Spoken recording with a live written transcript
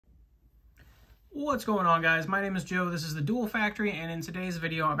What's going on, guys? My name is Joe. This is the Duel Factory, and in today's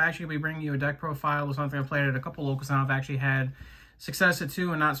video, I'm actually going to be bringing you a deck profile of something I've played at a couple locals now. I've actually had success at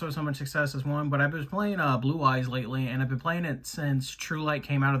two and not so much success as one, but I've been playing Blue Eyes lately, and I've been playing it since True Light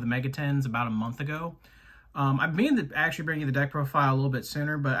came out of the Mega Tens about a month ago. I've been to actually bring you the deck profile a little bit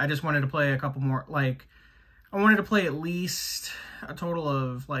sooner, but I just wanted to play a couple more, I wanted to play at least a total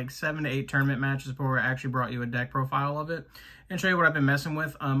of 7 to 8 tournament matches before I actually brought you a deck profile of it and show you what I've been messing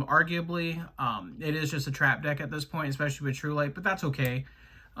with. Arguably, it is just a trap deck at this point, especially with True Light, but that's okay.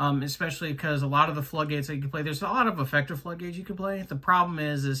 Especially because a lot of the floodgates that you can play, there's a lot of effective floodgates you can play. The problem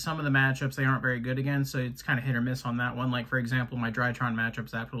is some of the matchups they aren't very good against, so it's kind of hit or miss on that one. Like, for example, my Drytron matchup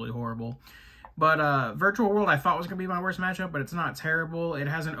is absolutely horrible. But Virtual World I thought was going to be my worst matchup, but it's not terrible. It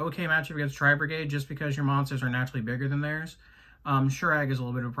has an okay matchup against Tri-Brigade just because your monsters are naturally bigger than theirs. Shurag is a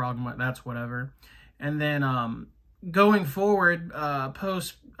little bit of a problem, but that's whatever. And then going forward,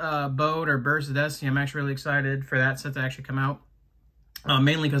 post Bode or Burst of Destiny, I'm actually really excited for that set to actually come out.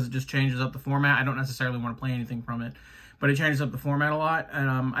 Mainly because it just changes up the format. I don't necessarily want to play anything from it, but it changes up the format a lot.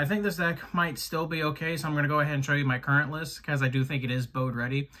 And I think this deck might still be okay, so I'm going to go ahead and show you my current list because I do think it is Bode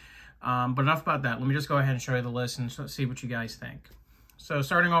ready. But enough about that. Let me just go ahead and show you the list and see what you guys think. So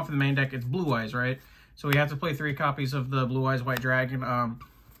starting off with the main deck, it's Blue Eyes, right? So we have to play 3 copies of the Blue Eyes White Dragon.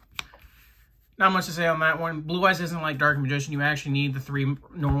 Not much to say on that one. Blue Eyes isn't like Dark Magician. You actually need the 3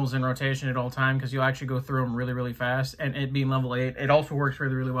 normals in rotation at all time because you'll actually go through them really, really fast. And it being level 8, it also works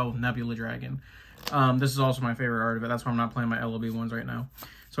really, really well with Nebula Dragon. This is also my favorite art of it. That's why I'm not playing my LOB ones right now.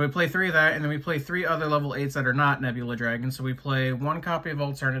 So we play 3 of that, and then we play 3 other level 8s that are not Nebula Dragon. So we play 1 copy of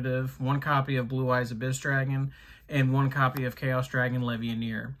Alternative, 1 copy of Blue Eyes Abyss Dragon, and 1 copy of Chaos Dragon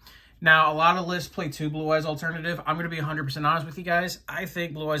Levianeer. Now, a lot of lists play 2 Blue Eyes Alternative. I'm going to be 100% honest with you guys. I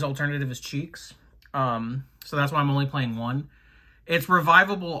think Blue Eyes Alternative is cheeks. So that's why I'm only playing 1. It's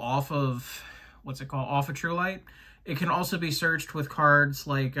revivable off of, off of True Light. It can also be searched with cards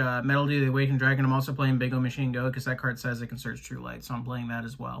like Metal-Dea the Awakened Dragon. I'm also playing Big O Machine Go because that card says it can search True Light, so I'm playing that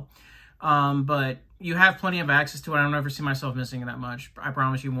as well. But you have plenty of access to it. I don't ever see myself missing that much. I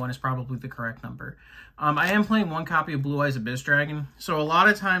promise you 1 is probably the correct number. I am playing 1 copy of Blue Eyes Abyss Dragon. So a lot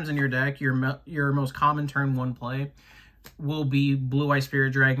of times in your deck, your most common turn 1 play will be Blue Eyes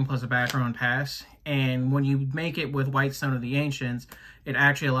Spirit Dragon plus a background pass. And when you make it with White Stone of the Ancients, it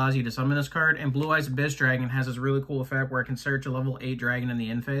actually allows you to summon this card. And Blue Eyes Abyss Dragon has this really cool effect where it can search a level 8 dragon in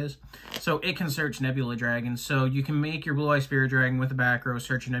the end phase. So it can search Nebula Dragon. So you can make your Blue Eyes Spirit Dragon with a back row,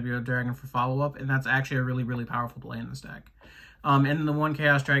 search a Nebula Dragon for follow-up. And that's actually a really, really powerful play in this deck. And the 1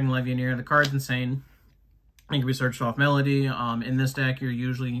 Chaos Dragon Levianeer, the card's insane. It can be searched off Melody. In this deck, you're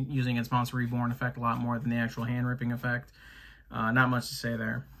usually using its Monster Reborn effect a lot more than the actual hand-ripping effect. Not much to say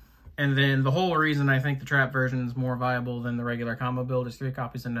there. And then the whole reason I think the trap version is more viable than the regular combo build is 3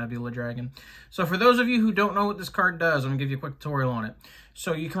 copies of Nebula Dragon. So for those of you who don't know what this card does, I'm going to give you a quick tutorial on it.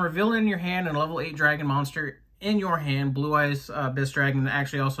 So you can reveal it in your hand and a level 8 dragon monster in your hand. Blue Eyes Abyss Dragon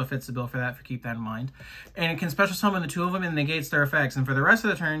actually also fits the bill for that, keep that in mind. And it can special summon the 2 of them and negates their effects. And for the rest of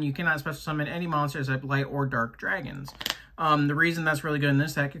the turn, you cannot special summon any monsters like light or dark dragons. The reason that's really good in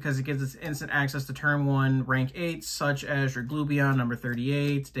this deck is because it gives us instant access to turn 1 rank 8s, such as your Glubion, number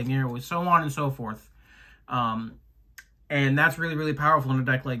 38, Stingero, so on and so forth. And that's really, really powerful in a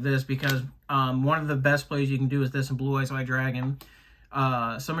deck like this because one of the best plays you can do is this in Blue Eyes White Dragon.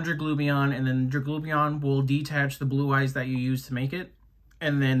 Summon your Glubion, and then your Glubion will detach the blue eyes that you use to make it.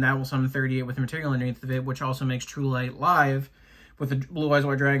 And then that will summon 38 with the material underneath of it, which also makes True Light live with the Blue Eyes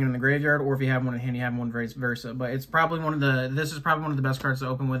White Dragon in the graveyard, or if you have one in hand, you have one vice versa. But it's probably this is probably one of the best cards to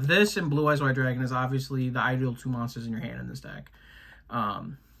open with. This and Blue Eyes White Dragon is obviously the ideal 2 monsters in your hand in this deck. But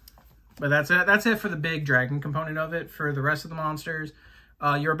that's it. That's it for the big dragon component of it. For the rest of the monsters,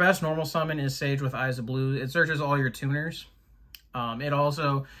 your best normal summon is Sage with Eyes of Blue. It searches all your tuners. It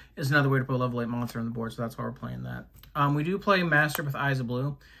also is another way to put a level 8 monster on the board, so that's why we're playing that. We do play Master with Eyes of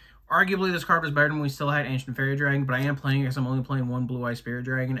Blue. Arguably, this card was better when we still had Ancient Fairy Dragon, but I am playing it because I'm only playing 1 Blue Eye Spirit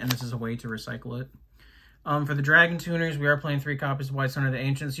Dragon, and this is a way to recycle it. For the Dragon Tuners, we are playing 3 copies of White Stone of the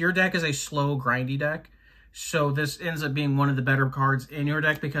Ancients. Your deck is a slow, grindy deck, so this ends up being one of the better cards in your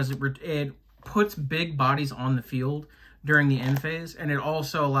deck because it puts big bodies on the field during the end phase, and it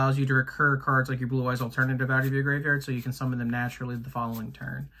also allows you to recur cards like your Blue Eyes Alternative out of your graveyard, so you can summon them naturally the following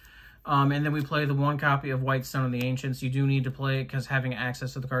turn. And then we play the 1 copy of White Stone of the Ancients. You do need to play it because having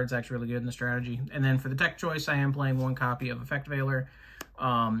access to the card is actually really good in the strategy. And then for the deck choice, I am playing 1 copy of Effect Veiler.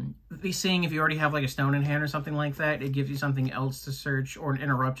 Seeing if you already have like a stone in hand or something like that, it gives you something else to search or an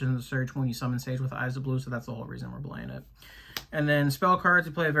interruption to search when you summon Sage with Eyes of Blue, so that's the whole reason we're playing it. And then spell cards,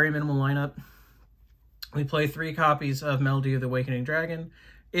 we play a very minimal lineup. We play 3 copies of Metal-Dea the Awakening Dragon,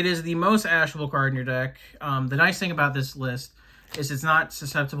 It is the most ashable card in your deck. The nice thing about this list is it's not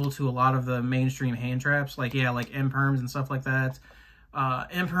susceptible to a lot of the mainstream hand traps, like Imperms and stuff like that.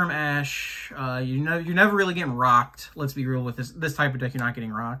 Imperm Ash, you're never really getting rocked. Let's be real with this type of deck, you're not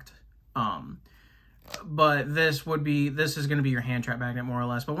getting rocked. But this is going to be your hand trap magnet, more or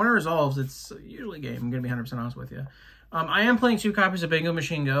less. But when it resolves, it's usually game. I'm going to be 100% honest with you. I am playing 2 copies of Bingo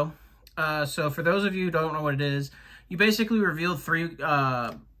Machine Go. So for those of you who don't know what it is, you basically reveal 3,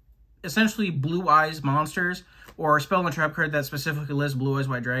 essentially Blue Eyes monsters, or a spell and trap card that specifically lists Blue Eyes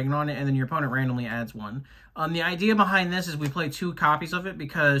White Dragon on it, and then your opponent randomly adds 1. The idea behind this is we play 2 copies of it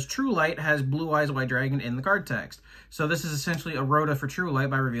because True Light has Blue Eyes White Dragon in the card text. So this is essentially a Rhoda for True Light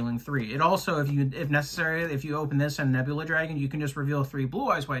by revealing 3. It also, if necessary, if you open this and Nebula Dragon, you can just reveal 3 Blue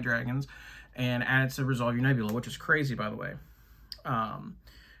Eyes White Dragons and add it to resolve your Nebula, which is crazy, by the way.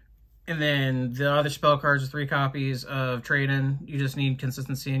 And then the other spell cards are 3 copies of Trade-In. You just need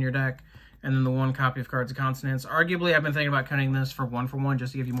consistency in your deck. And then the 1 copy of Cards of Consonance. Arguably, I've been thinking about cutting this for 1-for-1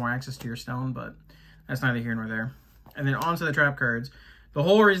 just to give you more access to your stone, but that's neither here nor there. And then on to the trap cards. The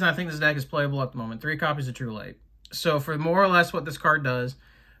whole reason I think this deck is playable at the moment, 3 copies of True Light. So for more or less what this card does,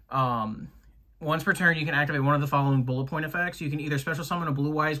 once per turn, you can activate one of the following bullet point effects. You can either special summon a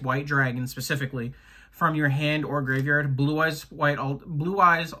Blue Eyes White Dragon specifically from your hand or graveyard. Blue Eyes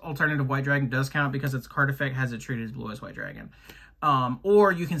Alternative White Dragon does count because its card effect has it treated as Blue Eyes White Dragon.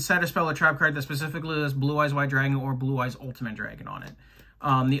 Or you can set a spell or trap card that specifically lists Blue Eyes White Dragon or Blue Eyes Ultimate Dragon on it.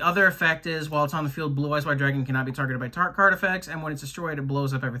 The other effect is, while it's on the field, Blue Eyes White Dragon cannot be targeted by card effects, and when it's destroyed, it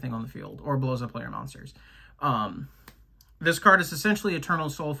blows up everything on the field, or blows up player monsters. This card is essentially Eternal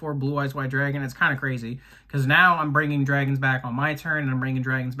Soul for Blue Eyes White Dragon. It's kind of crazy, because now I'm bringing dragons back on my turn, and I'm bringing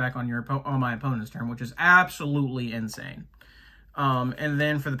dragons back on my opponent's turn, which is absolutely insane. And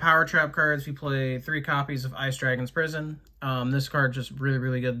then for the power trap cards, we play 3 copies of Ice Dragon's Prison. This card just really,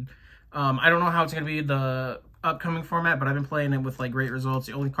 really good. I don't know how it's going to be the upcoming format, but I've been playing it with like great results.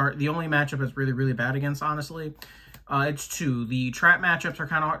 The only matchup is really, really bad against, honestly. It's 2. The trap matchups are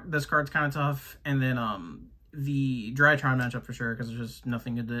kind of, this card's kind of tough, and then the Drytron matchup for sure, because there's just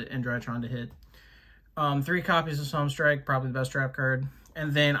nothing in Drytron to hit. 3 copies of Psalm Strike, probably the best trap card.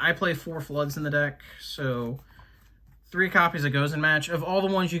 And then I play 4 Floods in the deck, so 3 copies of Gozen Match. Of all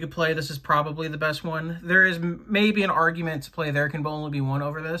the ones you could play, this is probably the best one. There is maybe an argument to play There Can Only Be One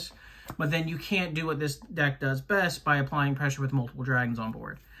over this, but then you can't do what this deck does best by applying pressure with multiple dragons on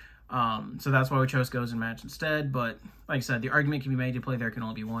board. So that's why we chose Gozen Match instead, but like I said, the argument can be made to play There Can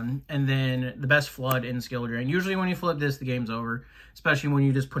Only Be One. And then the best Flood in Skill Drain. Usually when you flip this, the game's over, especially when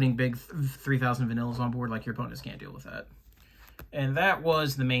you're just putting big 3,000 vanillas on board, like your opponents can't deal with that. And that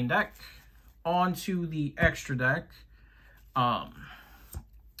was the main deck. On to the extra deck. For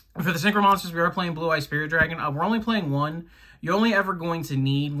the Synchro Monsters, we are playing Blue Eye Spirit Dragon. We're only playing 1. You're only ever going to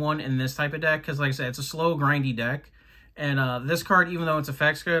need 1 in this type of deck, because like I said, it's a slow, grindy deck. And this card, even though its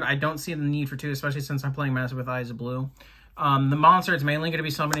effect's good, I don't see the need for 2, especially since I'm playing Master with Eyes of Blue. The monster it's mainly going to be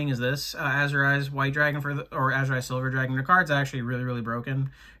summoning is this, Azure Eyes White Dragon or Azure Eyes Silver Dragon. The card's actually really, really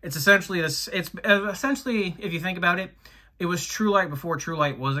broken. It's essentially this. It's essentially, if you think about it, it was True Light before True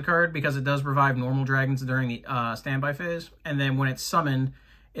Light was a card, because it does revive normal dragons during the standby phase, and then when it's summoned,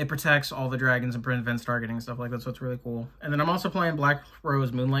 it protects all the dragons and prevents targeting and stuff like that, so it's really cool. And then I'm also playing Black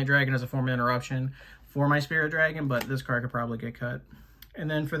Rose Moonlight Dragon as a form of interruption for my Spirit Dragon, but this card could probably get cut. And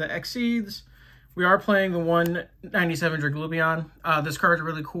then for the Exceeds, we are playing the 197 Draglubion. This card's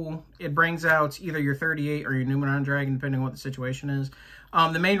really cool. It brings out either your 38 or your Numeron Dragon, depending on what the situation is.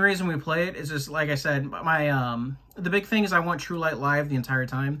 The main reason we play it is just, like I said, the big thing is I want True Light live the entire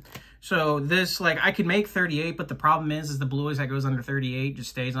time. So this, like, I could make 38, but the problem is the Blue Eyes that goes under 38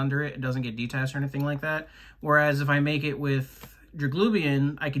 just stays under it. It doesn't get detached or anything like that. Whereas if I make it with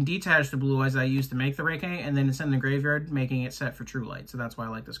Draglubion, I can detach the Blue Eyes I used to make the Reiki, and then it's in the graveyard, making it set for True Light. So that's why I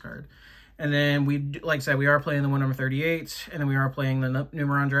like this card. And then we, like I said, we are playing the one number 38, and then we are playing the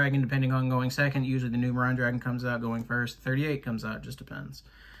Numeron Dragon, depending on going second. Usually the Numeron Dragon comes out going first. 38 comes out, just depends.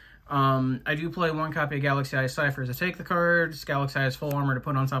 I do play 1 copy of Galaxy Eye Cypher to take the cards, Galaxy Eye's Full Armor to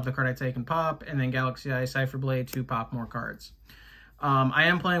put on top of the card I take and pop, and then Galaxy Eye Cypher Blade to pop more cards. I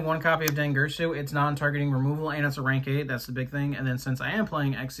am playing 1 copy of Dengursu. It's non-targeting removal, and it's a rank 8. That's the big thing. And then since I am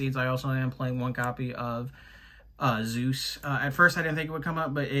playing Exceeds, I also am playing 1 copy of Zeus. At first, I didn't think it would come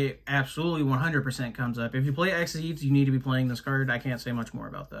up, but it absolutely 100% comes up. If you play Exceeds, you need to be playing this card. I can't say much more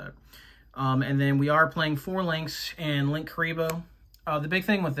about that. And then we are playing 4 Links and Link Karibo. The big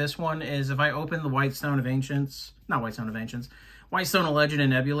thing with this one is if I open the Whitestone of Ancients, not Whitestone of Ancients, Whitestone of Legend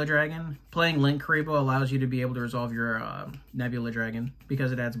and Nebula Dragon, playing Link Karibo allows you to be able to resolve your Nebula Dragon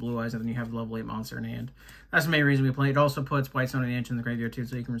because it adds Blue Eyes and then you have the level 8 monster in hand. That's the main reason we play it. It also puts Whitestone of the Ancient in the graveyard too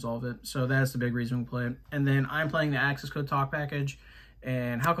so you can resolve it. So that's the big reason we play it. And then I'm playing the Access Code Talk package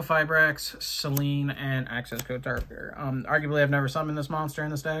and Halqa Fibrax, Selene, and Access Code Tarkir. Arguably I've never summoned this monster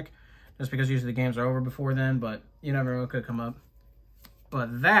in this deck just because usually the games are over before then, but you never know what could come up.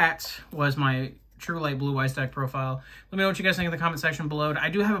 But that was my True Light Blue Eyes deck profile. Let me know what you guys think in the comment section below. I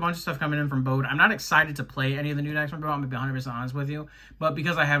do have a bunch of stuff coming in from Bode. I'm not excited to play any of the new decks from Bode. I'm going to be 100% honest with you. But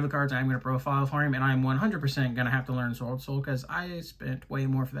because I have the cards, I'm going to profile for him. And I'm 100% going to have to learn Sword Soul because I spent way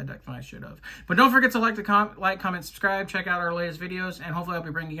more for that deck than I should have. But don't forget to like, comment, subscribe, check out our latest videos. And hopefully I'll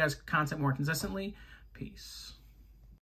be bringing you guys content more consistently. Peace.